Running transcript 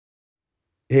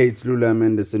Hey, it's Lula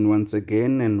Mendelssohn once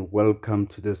again, and welcome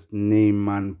to this Name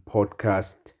Man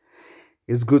podcast.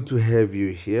 It's good to have you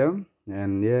here,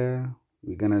 and yeah,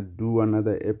 we're gonna do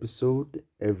another episode,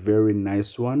 a very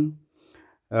nice one,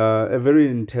 a very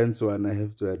intense one, I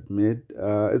have to admit.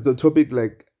 It's a topic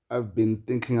like I've been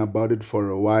thinking about it for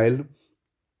a while,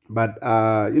 but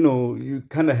you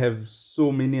kind of have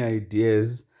so many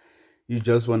ideas you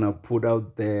just want to put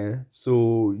out there,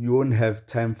 so you won't have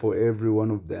time for every one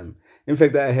of them. In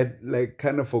fact, I had like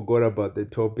kind of forgot about the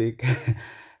topic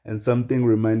and something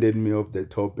reminded me of the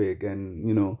topic,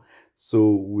 and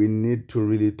so we need to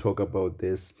really talk about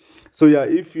this. So yeah,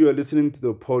 if you are listening to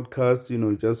the podcast,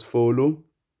 just follow,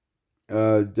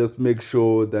 just make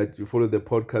sure that you follow the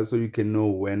podcast so you can know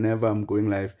whenever I'm going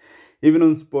live. Even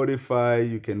on Spotify,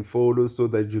 you can follow so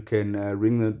that you can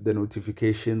ring the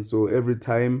notification. So every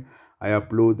time I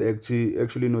upload, they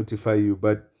actually notify you.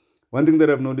 But one thing that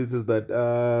I've noticed is that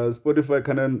Spotify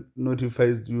kind of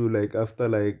notifies you like after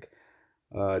like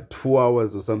 2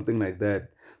 hours or something like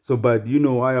that. So, but I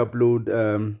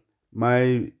upload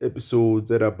my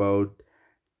episodes at about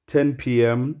 10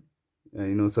 p.m.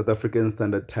 South African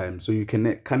Standard Time. So you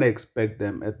can kind of expect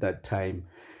them at that time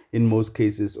in most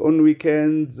cases. On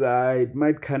weekends, it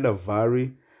might kind of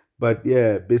vary, but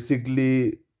yeah,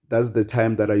 basically that's the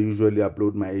time that I usually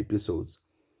upload my episodes.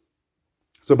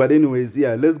 So, but anyways,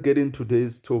 yeah, let's get into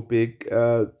today's topic.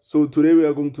 So today we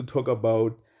are going to talk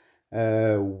about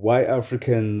why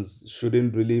Africans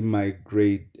shouldn't really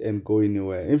migrate and go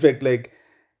anywhere. In fact, like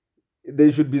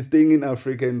they should be staying in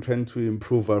Africa and trying to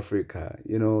improve Africa.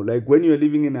 Like when you're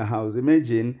living in a house,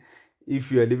 imagine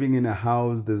if you are living in a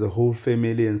house, there's a whole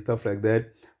family and stuff like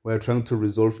that. We're trying to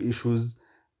resolve issues.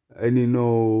 And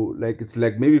like it's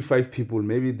like maybe five people,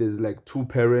 maybe there's like two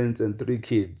parents and three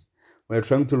kids. We're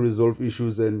trying to resolve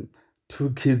issues and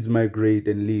two kids migrate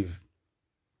and leave.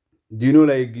 Do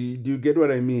you get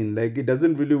what I mean? Like it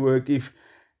doesn't really work if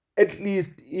at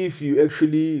least if you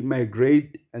actually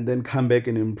migrate and then come back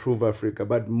and improve Africa.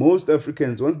 But most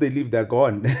Africans, once they leave, they're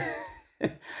gone.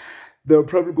 They're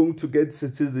probably going to get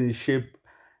citizenship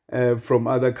from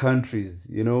other countries,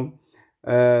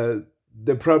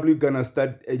 they're probably going to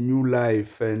start a new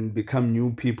life and become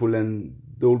new people, and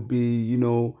they'll be,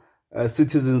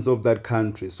 citizens of that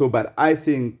country. So, but I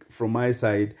think from my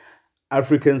side,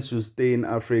 Africans should stay in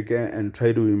Africa and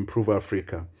try to improve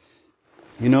Africa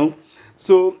you know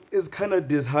so it's kind of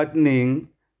disheartening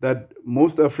that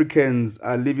most Africans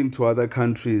are leaving to other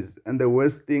countries, and the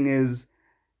worst thing is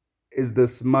the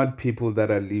smart people that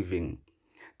are leaving.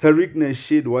 Tariq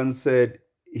Nasheed once said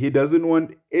he doesn't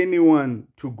want anyone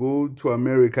to go to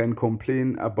America and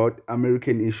complain about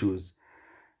American issues.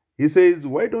 He says,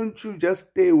 why don't you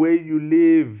just stay where you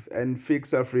live and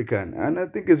fix African? And I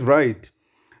think it's right.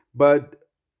 But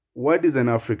what is an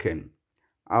African?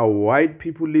 Are white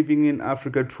people living in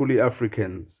Africa truly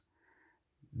Africans?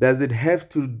 Does it have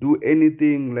to do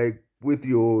anything like with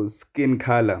your skin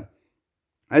color?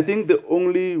 I think the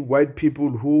only white people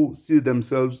who see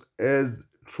themselves as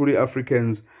truly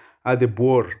Africans are the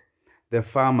Boer, the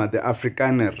farmer, the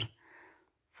Afrikaner.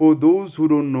 For those who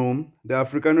don't know, the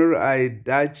Afrikaner are a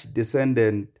Dutch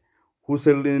descendant who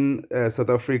settled in South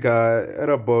Africa at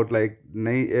about like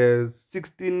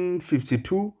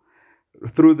 1652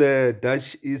 through the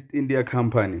Dutch East India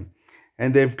Company.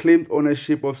 And they've claimed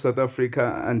ownership of South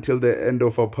Africa until the end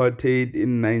of apartheid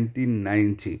in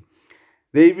 1990.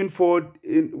 They even fought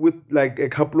with like a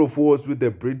couple of wars with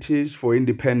the British for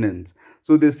independence.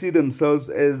 So they see themselves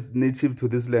as native to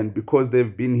this land because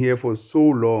they've been here for so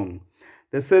long.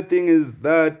 The sad thing is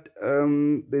that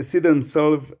they see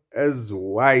themselves as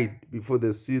white before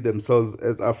they see themselves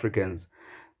as Africans.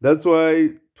 That's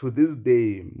why to this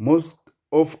day, most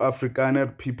of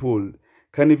Afrikaner people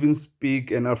can't even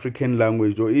speak an African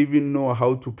language or even know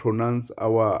how to pronounce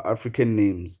our African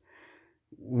names,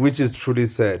 which is truly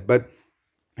sad. But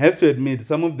I have to admit,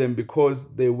 some of them,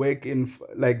 because they work in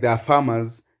like they're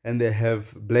farmers and they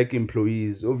have black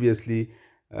employees, obviously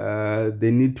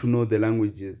they need to know the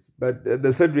languages. But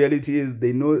the sad reality is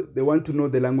they want to know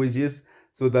the languages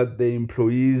so that the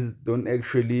employees don't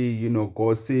actually,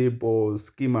 gossip or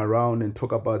scheme around and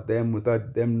talk about them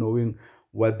without them knowing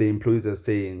what the employees are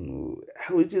saying,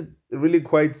 which is really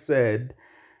quite sad,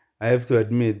 I have to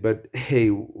admit. But hey,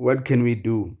 what can we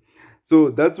do? So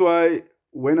that's why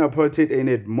when apartheid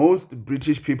ended, most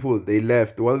British people they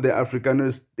left while the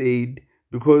Afrikaners stayed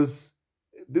because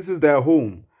this is their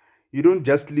home. You don't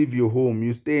just leave your home,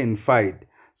 you stay and fight.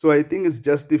 So I think it's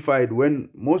justified when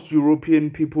most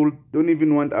European people don't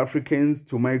even want Africans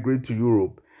to migrate to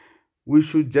Europe. We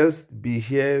should just be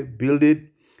here, build it.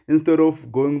 instead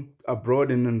of going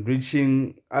abroad and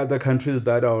enriching other countries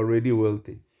that are already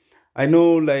wealthy. I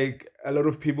know like a lot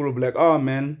of people will be like, oh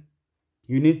man,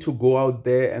 you need to go out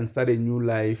there and start a new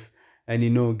life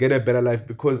and get a better life,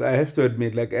 because I have to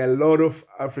admit like a lot of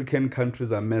African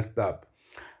countries are messed up.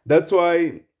 That's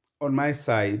why on my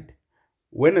side,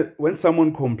 when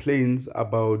someone complains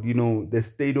about the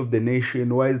state of the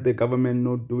nation, why is the government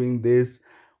not doing this,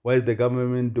 why is the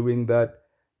government doing that,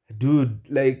 dude,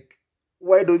 like,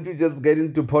 why don't you just get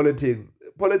into politics?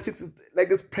 Politics is like,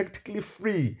 it's practically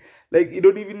free. Like, you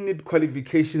don't even need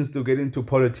qualifications to get into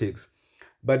politics.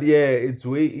 But yeah, it's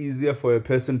way easier for a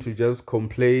person to just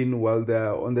complain while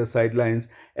they're on the sidelines,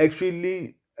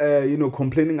 actually,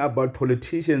 complaining about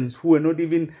politicians who are not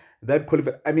even that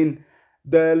qualified. I mean,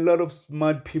 there are a lot of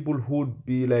smart people who would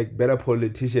be like better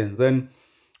politicians. And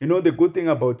the good thing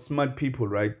about smart people,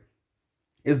 right,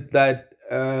 is that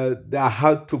they're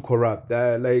hard to corrupt.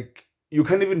 They're like, you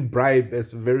can't even bribe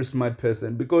as a very smart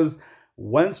person, because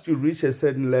once you reach a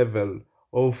certain level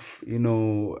of,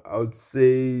 I would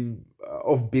say,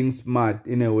 of being smart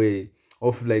in a way,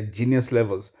 of like genius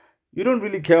levels, you don't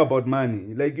really care about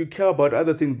money. Like, you care about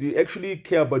other things. You actually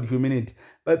care about humanity.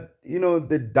 But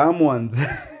the dumb ones,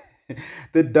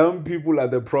 the dumb people are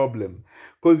the problem.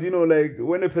 Because like,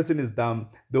 when a person is dumb,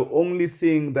 the only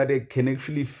thing that it can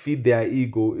actually feed their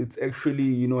ego, it's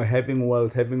actually having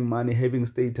wealth, having money, having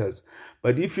status.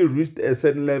 But if you reach a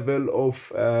certain level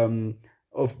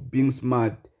of being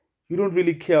smart, you don't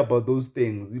really care about those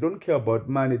things. You don't care about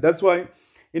money. That's why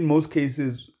in most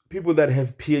cases, people that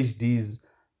have PhDs,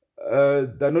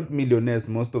 they're not millionaires,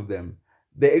 most of them.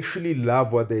 They actually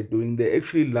love what they're doing. They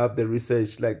actually love the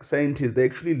research. Like scientists, they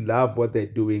actually love what they're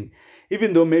doing.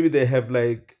 Even though maybe they have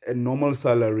like a normal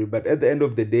salary, but at the end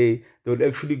of the day, they would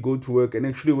actually go to work and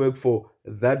actually work for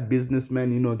that businessman,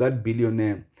 that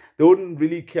billionaire. They wouldn't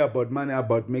really care about money,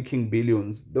 about making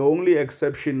billions. The only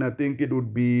exception, I think, it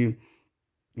would be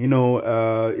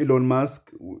Elon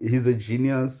Musk. He's a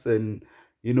genius, and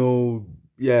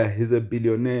yeah, he's a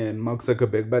billionaire, and Mark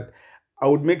Zuckerberg. But I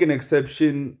would make an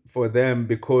exception for them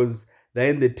because they're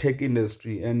in the tech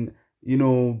industry, and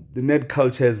the net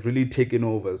culture has really taken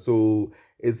over. So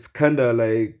it's kind of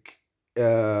like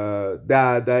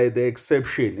the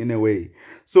exception in a way.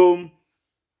 So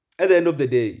at the end of the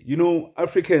day,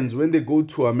 Africans, when they go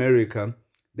to America,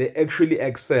 they actually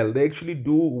excel. They actually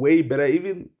do way better,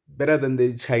 even better than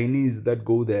the Chinese that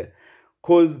go there.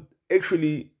 Because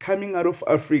actually, coming out of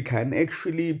Africa and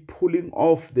actually pulling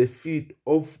off the feat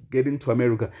of getting to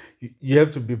America, you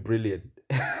have to be brilliant.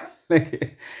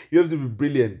 Like, you have to be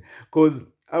brilliant. Because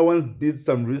I once did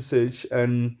some research,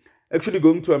 and actually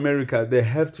going to America, they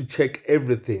have to check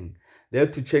everything. They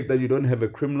have to check that you don't have a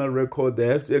criminal record. They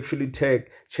have to actually check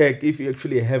if you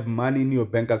actually have money in your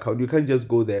bank account. You can't just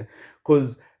go there,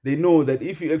 because they know that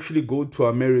if you actually go to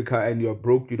America and you're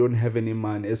broke, you don't have any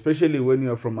money, especially when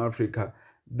you're from Africa,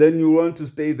 then you want to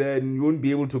stay there and you won't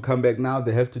be able to come back. Now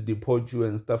they have to deport you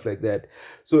and stuff like that.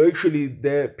 So actually,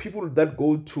 the people that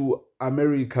go to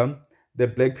America, the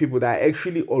black people, that are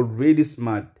actually already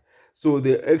smart. So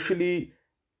they actually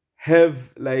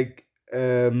have like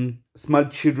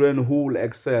smart children who will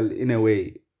excel in a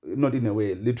way, not in a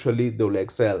way, literally they will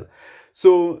excel.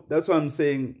 So that's why I'm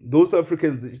saying those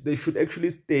Africans, they should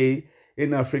actually stay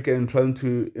in Africa and trying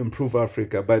to improve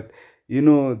Africa. But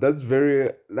that's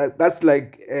very, like, that's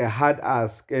like a hard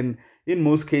ask, and in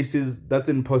most cases that's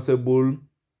impossible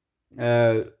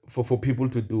for people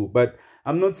to do. But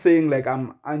I'm not saying like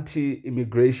I'm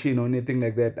anti-immigration or anything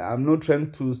like that. I'm not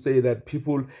trying to say that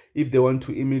people, if they want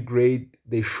to immigrate,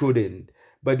 they shouldn't.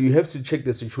 But you have to check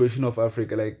the situation of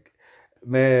Africa. Like,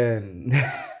 man,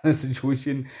 the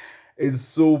situation is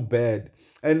so bad.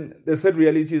 And the sad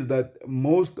reality is that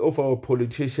most of our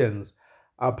politicians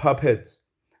are puppets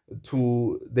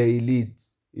to the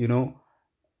elites.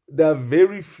 There are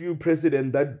very few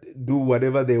presidents that do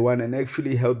whatever they want and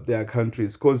actually help their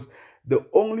countries. Because the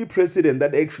only president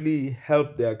that actually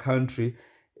helped their country,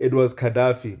 it was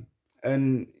Gaddafi.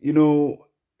 And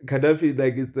Gaddafi,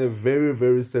 like, it's a very,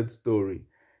 very sad story.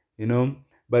 you know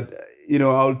but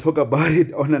I'll talk about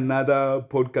it on another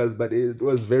podcast. But it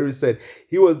was very sad.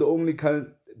 He was the only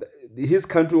his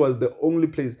country was the only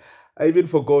place. I even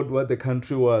forgot what the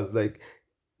country was. Like,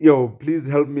 yo, please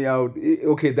help me out.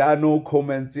 Okay, there are no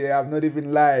comments here. I'm not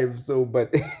even live. So,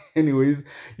 but anyways,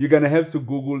 you're gonna have to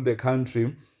Google the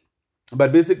country.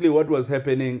 But basically, what was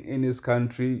happening in his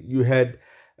country, you had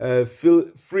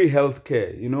free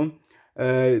healthcare.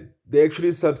 They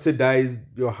actually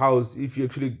subsidized your house if you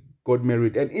actually got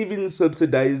married, and even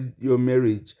subsidized your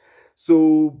marriage.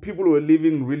 So people were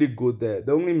living really good there.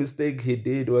 The only mistake he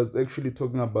did was actually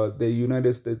talking about the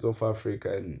United States of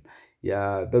Africa. And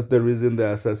yeah, that's the reason they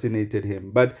assassinated him.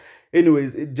 But,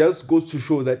 anyways, it just goes to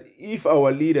show that if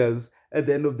our leaders, at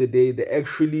the end of the day, they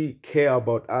actually care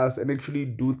about us and actually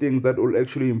do things that will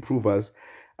actually improve us,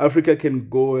 Africa can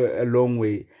go a long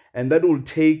way. And that will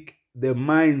take the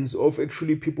minds of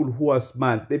actually people who are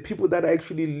smart, the people that are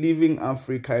actually leaving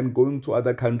Africa and going to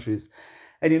other countries.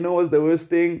 And you know what's the worst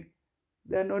thing?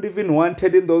 They're not even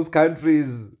wanted in those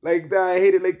countries. Like, they're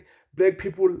hated. Like, black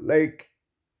people, like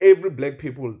every black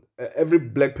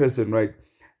person, right,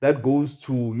 that goes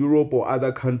to Europe or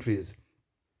other countries,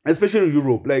 especially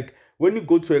Europe. Like, when you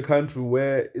go to a country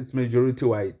where it's majority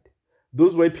white,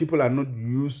 those white people are not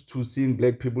used to seeing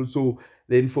black people. So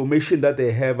the information that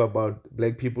they have about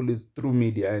black people is through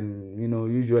media, and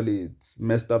usually it's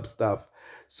messed up stuff.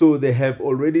 So they have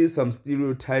already some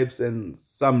stereotypes and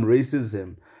some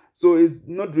racism. So it's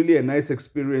not really a nice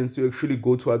experience to actually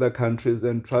go to other countries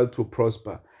and try to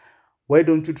prosper. Why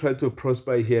don't you try to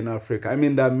prosper here in Africa? I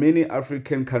mean, there are many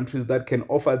African countries that can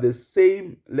offer the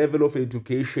same level of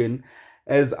education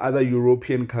as other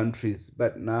European countries,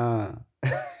 but nah,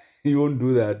 you won't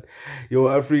do that.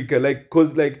 You're Africa, like,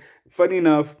 cause, like, funny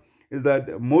enough is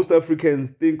that most Africans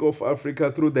think of Africa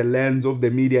through the lens of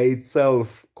the media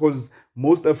itself, cause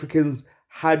most Africans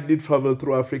hardly travel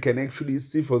through Africa and actually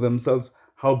see for themselves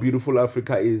how beautiful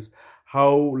Africa is,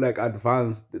 how, like,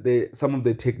 advanced some of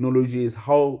the technology is,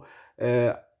 how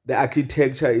uh, the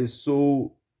architecture is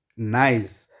so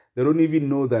nice. They don't even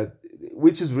know that,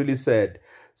 which is really sad.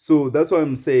 So that's what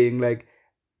I'm saying. Like,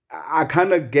 I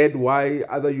kind of get why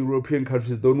other European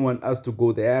countries don't want us to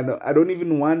go there. And I don't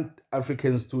even want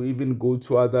Africans to even go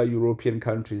to other European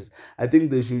countries. I think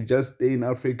they should just stay in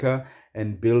Africa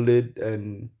and build it,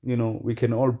 and we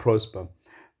can all prosper.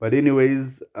 But,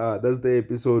 anyways, that's the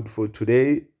episode for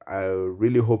today. I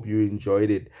really hope you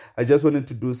enjoyed it. I just wanted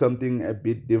to do something a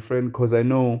bit different because I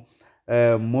know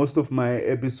most of my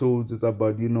episodes is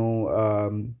about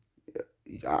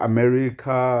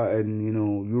America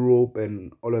and Europe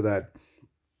and all of that.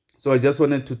 So I just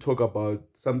wanted to talk about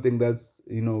something that's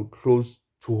close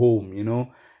to home,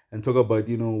 and talk about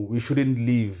we shouldn't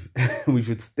leave. We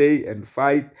should stay and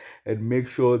fight and make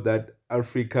sure that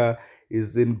Africa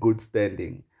is in good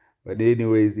standing. But,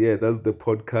 anyways, yeah, that's the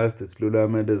podcast. It's Lula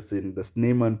Medicine, the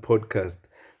Sneeman podcast.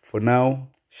 For now,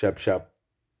 sharp sharp.